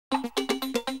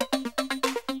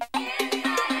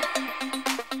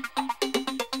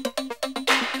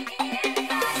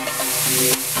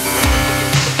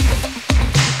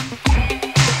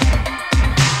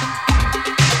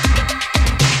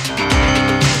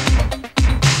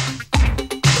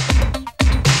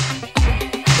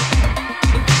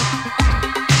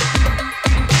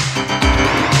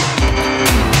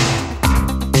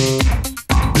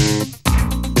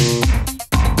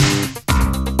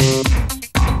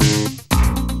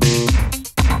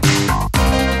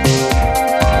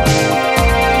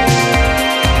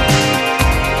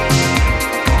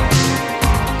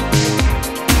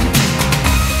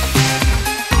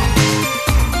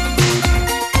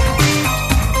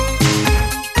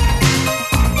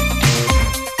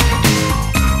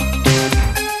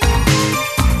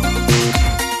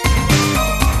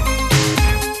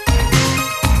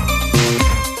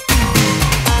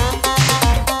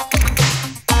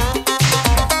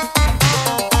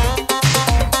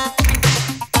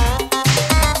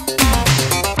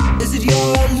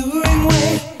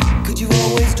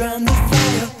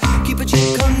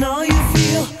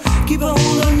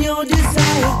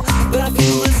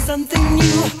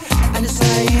you, and it's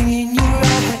lying in your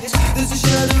eyes. There's a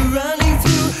shudder running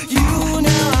through you.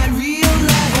 Now I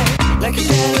realize, like a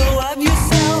shadow of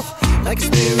yourself, like a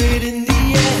spirit in the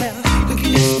air,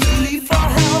 looking desperately for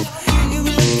help. You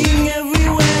were looking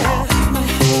everywhere. My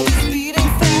heart is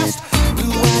beating fast,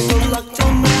 blue eyes are locked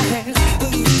on my hands. The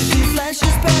vision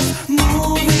flashes past,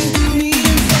 moving me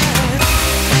inside.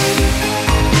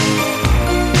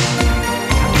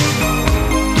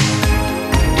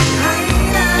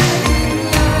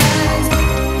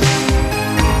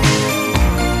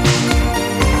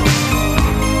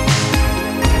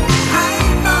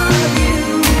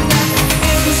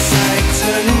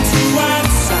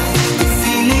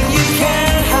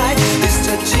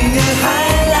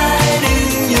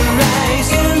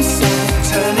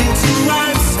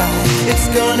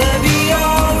 Gonna be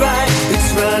alright.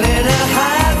 It's running a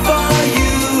high for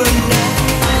you and I.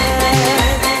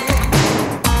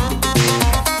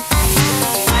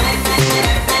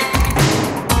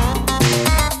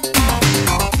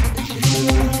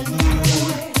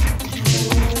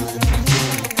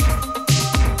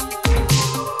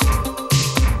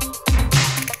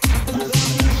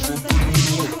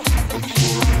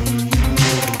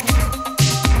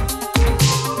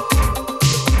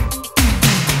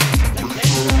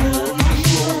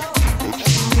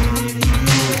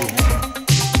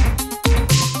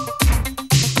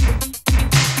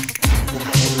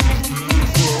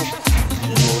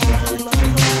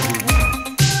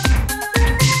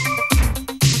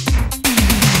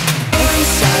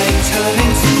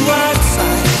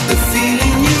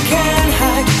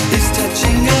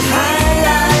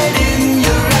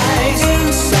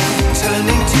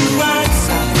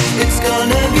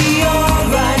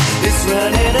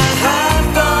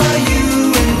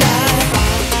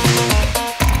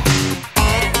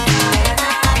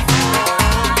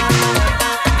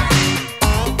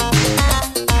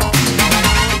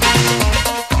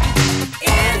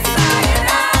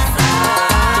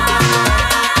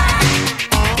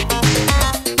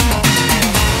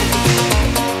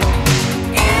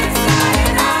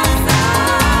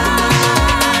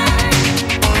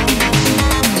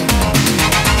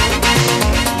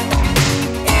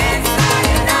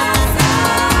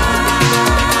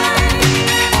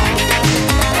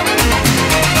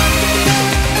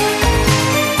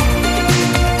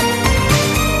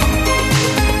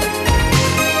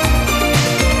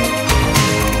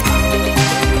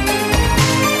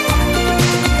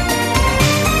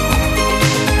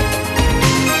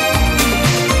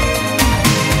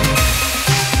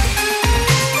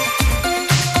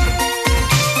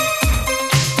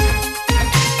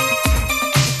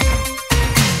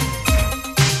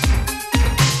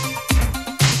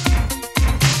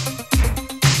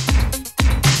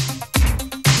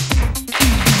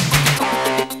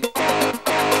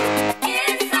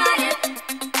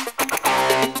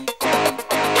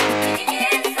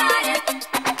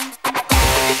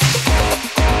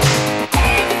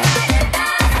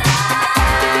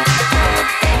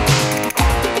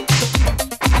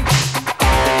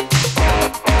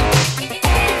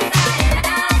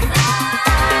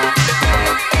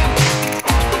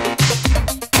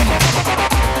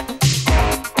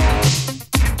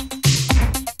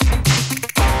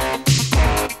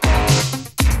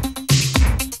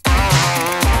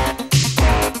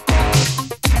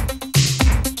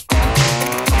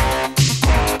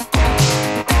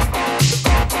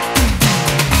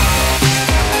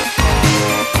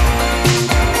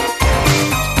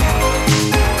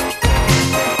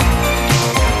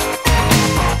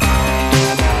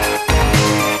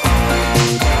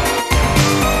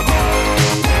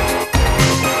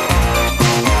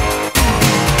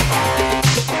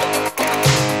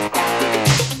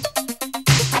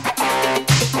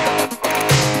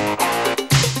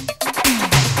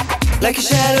 Like a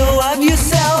shadow of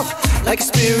yourself, like a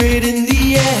spirit in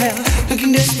the air,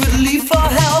 looking desperately for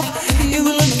help. You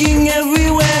were looking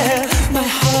everywhere. My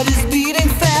heart is beating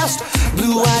fast,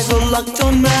 blue eyes are locked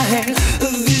on my hand. A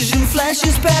vision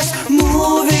flashes past,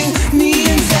 moving me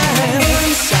inside.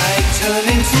 Inside,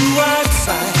 turning to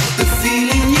outside. The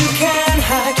feeling you can't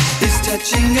hide is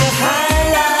touching a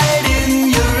highlight in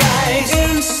your eyes.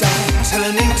 Inside,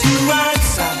 turning to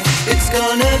outside. It's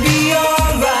gonna be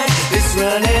alright. It's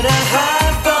running a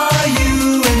high for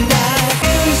you and I.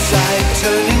 Inside,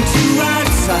 turning to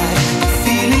outside. The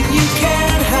feeling you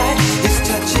can't hide is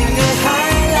touching a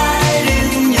highlight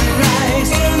in your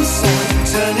eyes. Inside,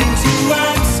 turning to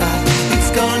outside.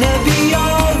 It's gonna be